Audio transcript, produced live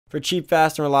For cheap,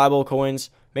 fast, and reliable coins,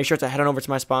 make sure to head on over to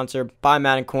my sponsor,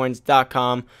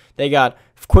 buymaddencoins.com. They got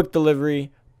quick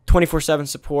delivery, 24/7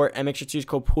 support, and make sure to use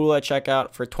code POODLE at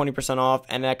checkout for 20% off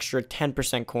and an extra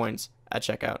 10% coins at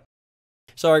checkout.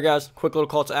 Sorry guys, quick little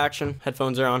call to action.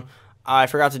 Headphones are on. I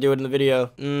forgot to do it in the video.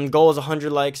 Goal is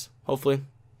 100 likes, hopefully.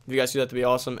 If you guys do that, that'd be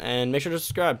awesome. And make sure to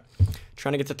subscribe.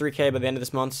 Trying to get to 3K by the end of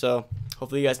this month, so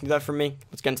hopefully you guys can do that for me.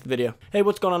 Let's get into the video. Hey,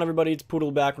 what's going on, everybody? It's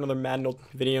Poodle back with another Madden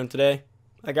video, and today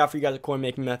I got for you guys a coin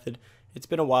making method. It's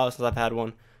been a while since I've had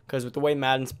one, because with the way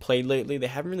Madden's played lately, they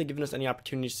haven't really given us any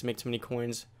opportunities to make too many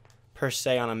coins per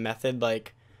se on a method,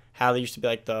 like how they used to be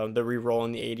like the re-roll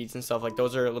in the 80s and stuff. Like,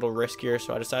 those are a little riskier,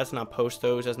 so I decided to not post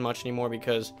those as much anymore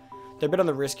because they're a bit on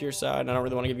the riskier side, and I don't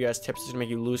really want to give you guys tips to make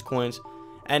you lose coins.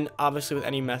 And obviously with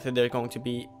any method, there's going to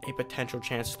be a potential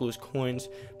chance to lose coins,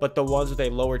 but the ones with a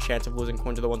lower chance of losing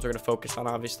coins are the ones we're going to focus on,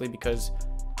 obviously, because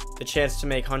the chance to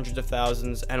make hundreds of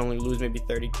thousands and only lose maybe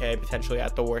 30K potentially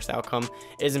at the worst outcome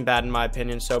isn't bad in my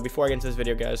opinion. So before I get into this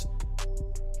video, guys,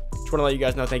 just want to let you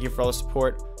guys know thank you for all the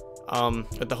support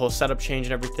with the whole setup change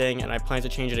and everything, and I plan to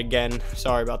change it again.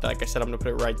 Sorry about that. Like I said, I'm going to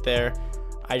put it right there.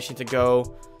 I just need to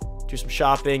go do some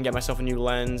shopping, get myself a new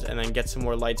lens, and then get some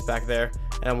more lights back there.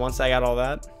 And once I got all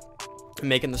that, I'm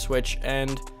making the switch.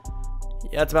 And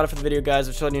yeah, that's about it for the video, guys.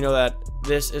 I'm just letting you know that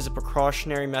this is a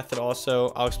precautionary method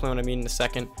also. I'll explain what I mean in a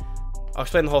second. I'll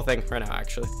explain the whole thing right now,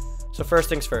 actually. So first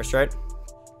things first, right?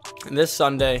 This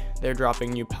Sunday, they're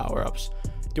dropping new power-ups.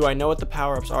 Do I know what the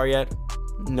power-ups are yet?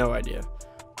 No idea.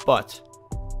 But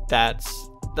that's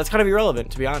kind of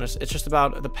irrelevant, to be honest. It's just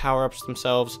about the power-ups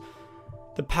themselves.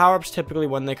 The power-ups typically,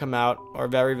 when they come out, are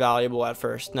very valuable at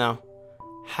first. Now,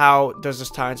 how does this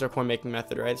tie into our coin making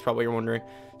method, right? That's probably what you're wondering.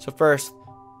 So first,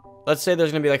 let's say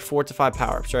there's going to be like 4 to 5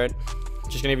 power-ups, right?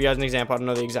 Just going to give you guys an example. I don't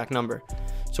know the exact number.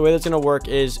 So the way that's going to work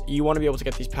is you want to be able to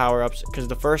get these power-ups because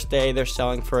the first day they're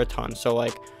selling for a ton. So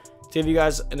like, to give you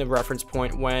guys a reference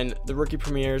point, when the rookie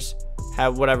premieres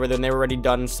have whatever, then they were already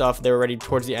done and stuff, they were already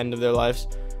towards the end of their lives,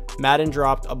 Madden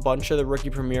dropped a bunch of the rookie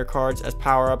premiere cards as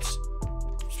power-ups.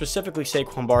 Specifically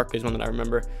Saquon Barkley is one that I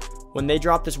remember. When they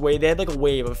dropped this wave, they had like a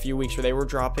wave of a few weeks where they were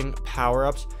dropping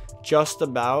power-ups just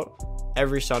about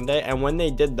every Sunday. And when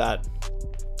they did that,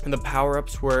 the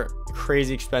power-ups were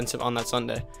crazy expensive on that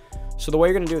Sunday. So the way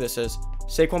you're going to do this is,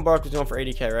 Saquon Barkley was going for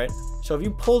 80K, right? So if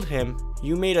you pulled him,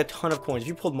 you made a ton of coins. If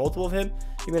you pulled multiple of him,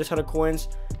 you made a ton of coins.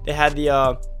 They had the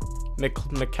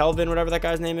McKelvin, whatever that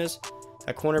guy's name is,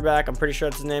 that cornerback. I'm pretty sure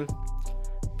that's his name.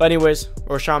 But anyways,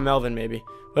 or Sean Melvin maybe.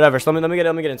 Whatever. So let me get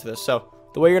into this. So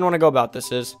the way you're going to want to go about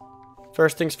this is,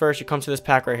 first things first, you come to this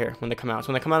pack right here when they come out. So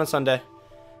when they come out on Sunday,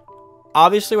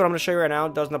 obviously what I'm going to show you right now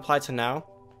doesn't apply to now,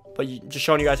 but just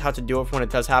showing you guys how to do it for when it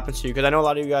does happen to you, because I know a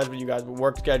lot of you guys with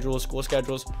work schedules, school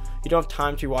schedules, you don't have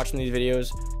time to be watching these videos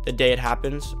the day it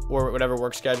happens, or whatever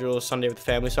work schedule, Sunday with the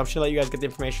family. So I'm just going to let you guys get the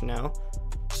information now,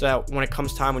 so that when it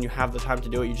comes time, when you have the time to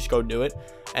do it, you just go do it.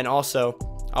 And also,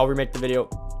 I'll remake the video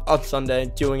on Sunday,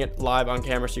 doing it live on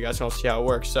camera, so you guys can all see how it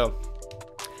works. So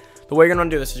the way you're going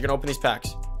to do this is you're going to open these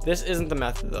packs. This isn't the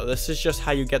method though. This is just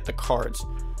how you get the cards.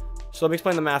 So let me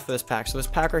explain the math of this pack. So this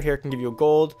pack right here can give you a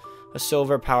gold, a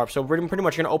silver, power up. So pretty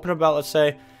much you're going to open about, let's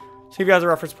say, to give you guys a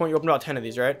reference point, you open about 10 of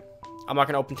these, right? I'm not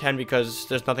going to open 10 because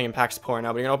there's nothing in packs to pour right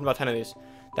now, but you're going to open about 10 of these.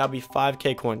 That'll be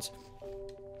 5K coins.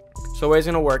 So the way it's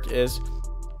going to work is,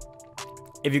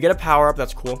 if you get a power up,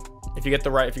 that's cool. If you get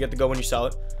the go when you sell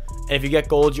it. And if you get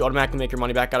gold, you automatically make your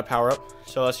money back out of power up.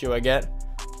 So let's see what I get.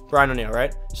 Brian O'Neill,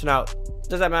 right? So now,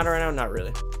 does that matter right now? Not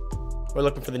really. We're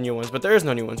looking for the new ones, but there is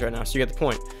no new ones right now, so you get the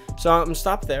point. So I'm gonna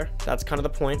stop there. That's kind of the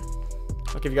point.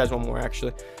 I'll give you guys one more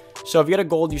actually. So if you get a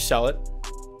gold, you sell it.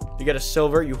 If you get a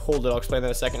silver, you hold it. I'll explain that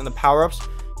in a second. And the power-ups,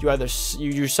 you either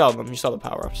you sell them. You sell the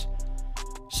power-ups.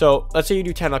 So let's say you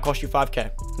do 10, that costs you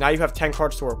 5K. Now you have 10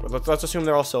 cards to work with. Let's assume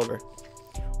they're all silver.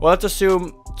 Well, let's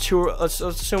assume two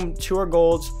are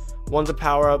golds, one's a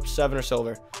power-up, 7 are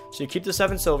silver. So you keep the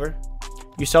 7 silver.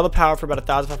 You sell the power for about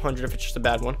 1,500 if it's just a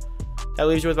bad one. That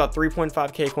leaves you with about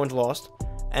 3.5K coins lost.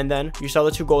 And then you sell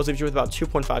the 2 golds, leaves you with about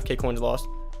 2.5K coins lost.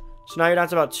 So now you're down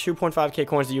to about 2.5K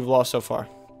coins that you've lost so far.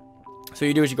 So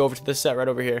you do is you go over to this set right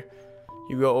over here.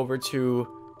 You go over to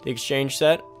the exchange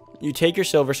set. You take your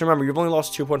silver. So remember, you've only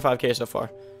lost 2.5K so far.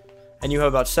 And you have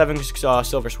about 7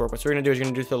 silver to work with. So what you're going to do is you're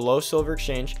going to do the low silver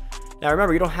exchange. Now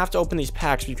remember, you don't have to open these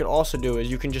packs. What you can also do is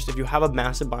you can just, if you have a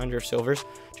massive binder of silvers,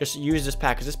 just use this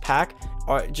pack. Because this pack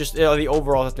are just the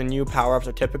overall that the new power-ups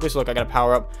are typically. So look, I got a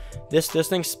power-up. This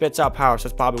thing spits out power. So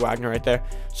it's Bobby Wagner right there.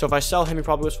 So if I sell him, he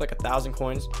probably goes for like 1,000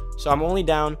 coins. So I'm only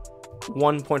down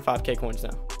 1.5K coins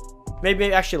now.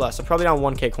 Maybe actually less. I'm probably down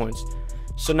 1K coins.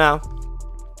 So now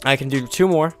I can do 2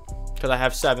 more because I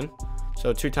have 7.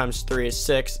 So 2 times 3 is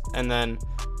 6, and then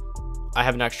I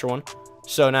have an extra one.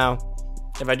 So now,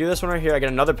 if I do this one right here, I get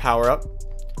another power-up.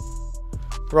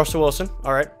 Russell Wilson.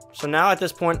 All right. So now at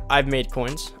this point, I've made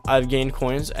coins. I've gained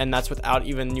coins, and that's without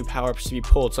even new power-ups to be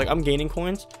pulled. So like I'm gaining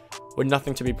coins with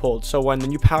nothing to be pulled. So when the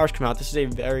new powers come out, this is a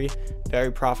very,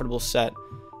 very profitable set.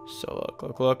 So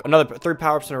look. Another 3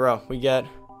 power-ups in a row. We get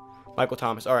Michael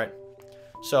Thomas. All right.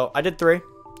 So I did 3.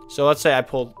 So let's say I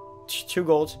pulled 2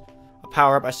 golds, a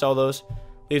power-up. I sell those.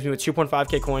 Leaves me with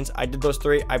 2.5k coins. I did those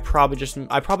 3. I probably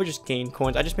just gained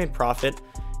coins. I just made profit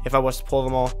if I was to pull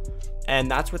them all,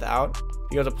 and that's without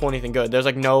being able to pull anything good. There's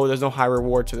no high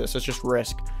reward to this. It's just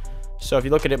risk. So if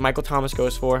you look at it, Michael Thomas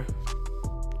goes for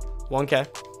 1k,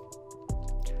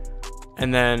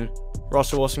 and then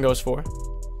Russell Wilson goes for,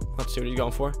 let's see what he's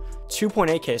going for,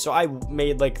 2.8k. So I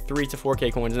made like 3 to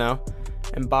 4k coins now,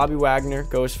 and Bobby Wagner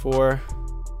goes for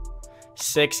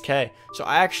 6k. So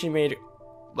I actually made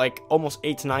like almost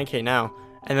 8 to 9k now.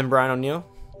 And then Brian O'Neill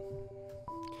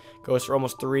goes for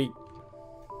almost 3.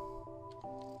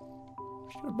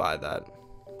 I'm gonna buy that.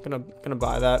 Gonna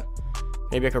buy that.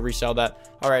 Maybe I could resell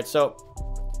that. All right. So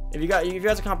if you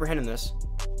guys are comprehending this,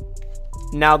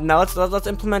 now let's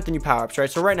implement the new power-ups, right?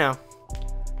 So right now,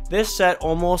 this set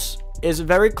almost is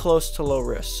very close to low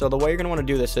risk. So the way you're gonna want to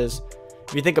do this is,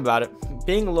 if you think about it,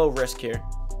 being low risk here,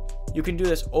 you can do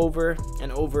this over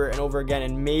and over and over again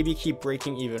and maybe keep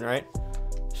breaking even, right?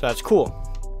 So that's cool.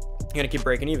 You're gonna keep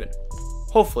breaking even.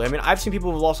 Hopefully. I mean, I've seen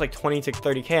people who've lost like 20 to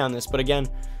 30k on this, but again,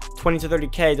 20 to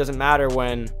 30k doesn't matter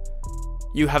when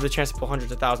you have the chance to pull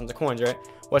hundreds of thousands of coins, right?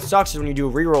 What sucks is when you do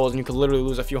re-rolls and you could literally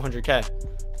lose a few 100k,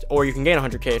 or you can gain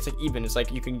 100k. It's like even. It's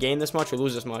like you can gain this much or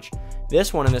lose this much.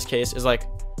 This one in this case is like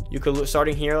you could lose,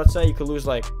 starting here, let's say you could lose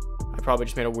like, I probably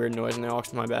just made a weird noise in the aux,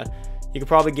 my bad. You could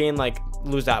probably gain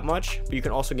lose that much, but you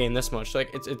can also gain this much. So like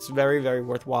it's very, very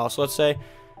worthwhile. So let's say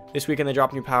this weekend they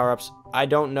drop new power-ups. I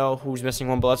don't know who's missing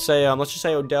one, but let's just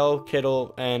say Odell,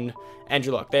 Kittle, and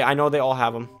Andrew Luck. I know they all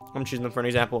have them. I'm choosing them for an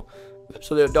example.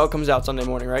 So the Odell comes out Sunday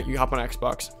morning, right? You hop on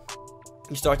Xbox.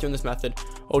 You start doing this method.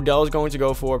 Odell is going to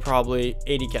go for probably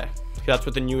 80k. That's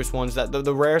what the newest ones, that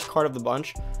the rarest card of the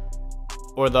bunch,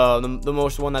 or the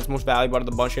most one that's most valuable out of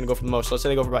the bunch, going to go for the most. So let's say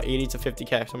they go for about 80 to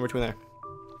 50k, somewhere between there.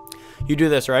 You do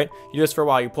this, right? You do this for a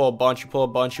while. You pull a bunch,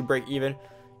 you break even.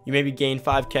 You maybe gain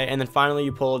 5k, and then finally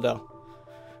you pull Odell.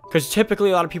 Because typically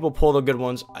a lot of people pull the good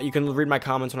ones. You can read my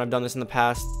comments when I've done this in the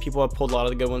past. People have pulled a lot of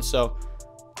the good ones. So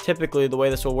typically the way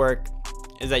this will work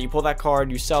is that you pull that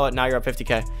card, you sell it, now you're up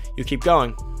 50k. You keep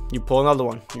going. You pull another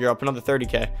one, you're up another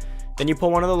 30k. Then you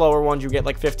pull one of the lower ones, you get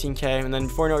like 15k, and then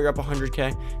before you know it, you're up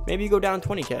 100k. Maybe you go down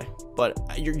 20k, but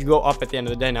you go up at the end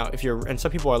of the day now. And some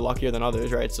people are luckier than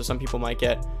others, right? So some people might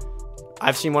get.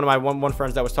 I've seen one of my one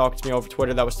friends that was talking to me over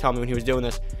Twitter that was telling me when he was doing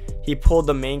this, he pulled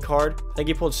the main card. I think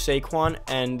he pulled Saquon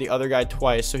and the other guy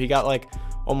twice. So he got like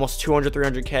almost 200,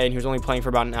 300k, and he was only playing for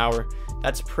about an hour.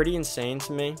 That's pretty insane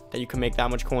to me that you can make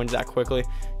that much coins that quickly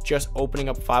just opening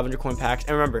up 500 coin packs.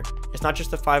 And remember, it's not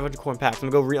just the 500 coin packs.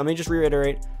 Let me just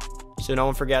reiterate so no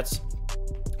one forgets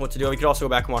what to do. You could also go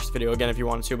back and watch the video again if you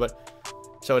wanted to, but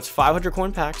so it's 500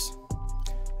 coin packs.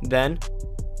 Then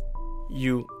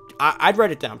I'd write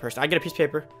it down personally. I'd get a piece of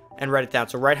paper and write it down.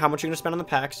 So write how much you're going to spend on the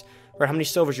packs, write how many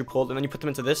silvers you pulled, and then you put them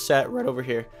into this set right over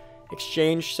here.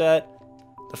 Exchange set,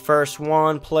 the first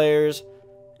one, players,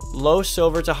 low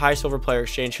silver to high silver player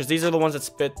exchange, because these are the ones that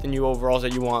spit the new overalls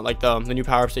that you want, like the new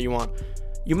power-ups that you want.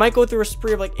 You might go through a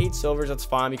spree of like 8 silvers, that's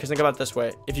fine, because think about it this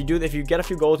way. If you get a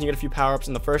few golds and you get a few power-ups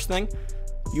in the first thing,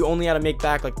 you only got to make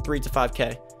back like 3 to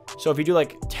 5k. So if you do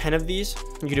like 10 of these,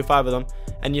 you can do 5 of them,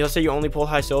 and let's say you only pull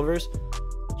high silvers,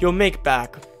 you'll make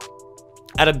back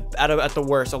at the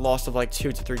worst a loss of like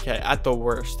 2 to 3k at the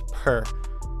worst per.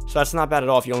 So that's not bad at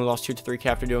all if you only lost 2 to 3k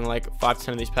after doing like 5 to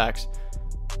 10 of these packs.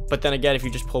 But then again, if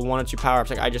you just pull 1 or 2 power-ups,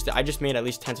 like I just made at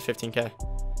least 10 to 15k,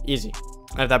 easy.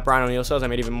 And if that Brian O'Neill sells, I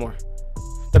made even more.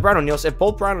 The Brian O'Neill, if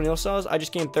both Brian O'Neill sells, I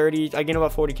just gained 30. I gained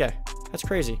about 40k. That's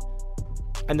crazy.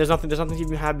 And there's nothing to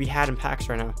even be had in packs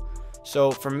right now.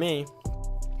 So for me,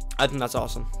 I think that's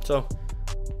awesome. So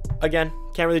again,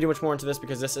 can't really do much more into this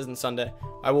because this isn't Sunday.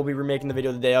 I will be remaking the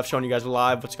video the day of, showing you guys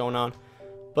live what's going on.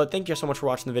 But thank you so much for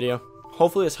watching the video.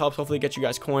 Hopefully this helps. Hopefully it gets you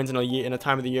guys coins in a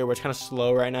time of the year where it's kind of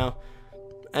slow right now.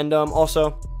 And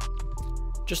also,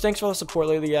 just thanks for all the support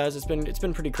lately, guys. It's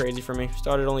been pretty crazy for me.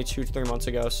 Started only 2 to 3 months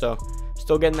ago, so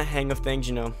still getting the hang of things.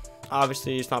 You know,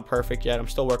 obviously it's not perfect yet. I'm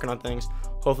still working on things.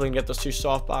 Hopefully, I can get those 2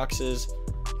 soft boxes,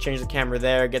 change the camera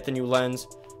there, get the new lens.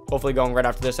 Hopefully, going right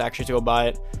after this actually to go buy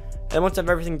it. And once I have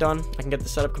everything done, I can get the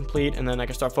setup complete, and then I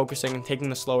can start focusing and taking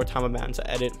the slower time of Madden to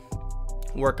edit,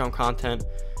 work on content,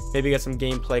 maybe get some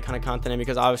gameplay kind of content in,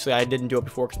 because obviously I didn't do it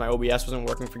before because my OBS wasn't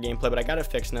working for gameplay, but I got it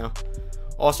fixed now.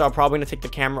 Also, I'm probably going to take the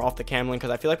camera off the cam link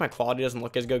because I feel like my quality doesn't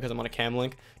look as good because I'm on a cam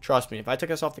link. Trust me, if I took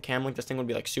this off the cam link, this thing would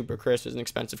be like super crisp. It's an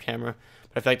expensive camera,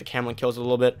 but I feel like the cam link kills it a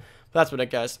little bit. But that's what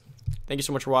it, guys. Thank you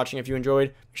so much for watching. If you enjoyed,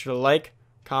 make sure to like,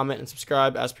 comment, and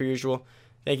subscribe as per usual.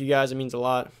 Thank you, guys. It means a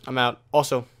lot. I'm out.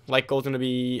 Also, like goal is going to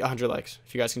be 100 likes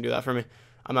if you guys can do that for me.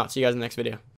 I'm out. See you guys in the next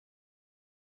video.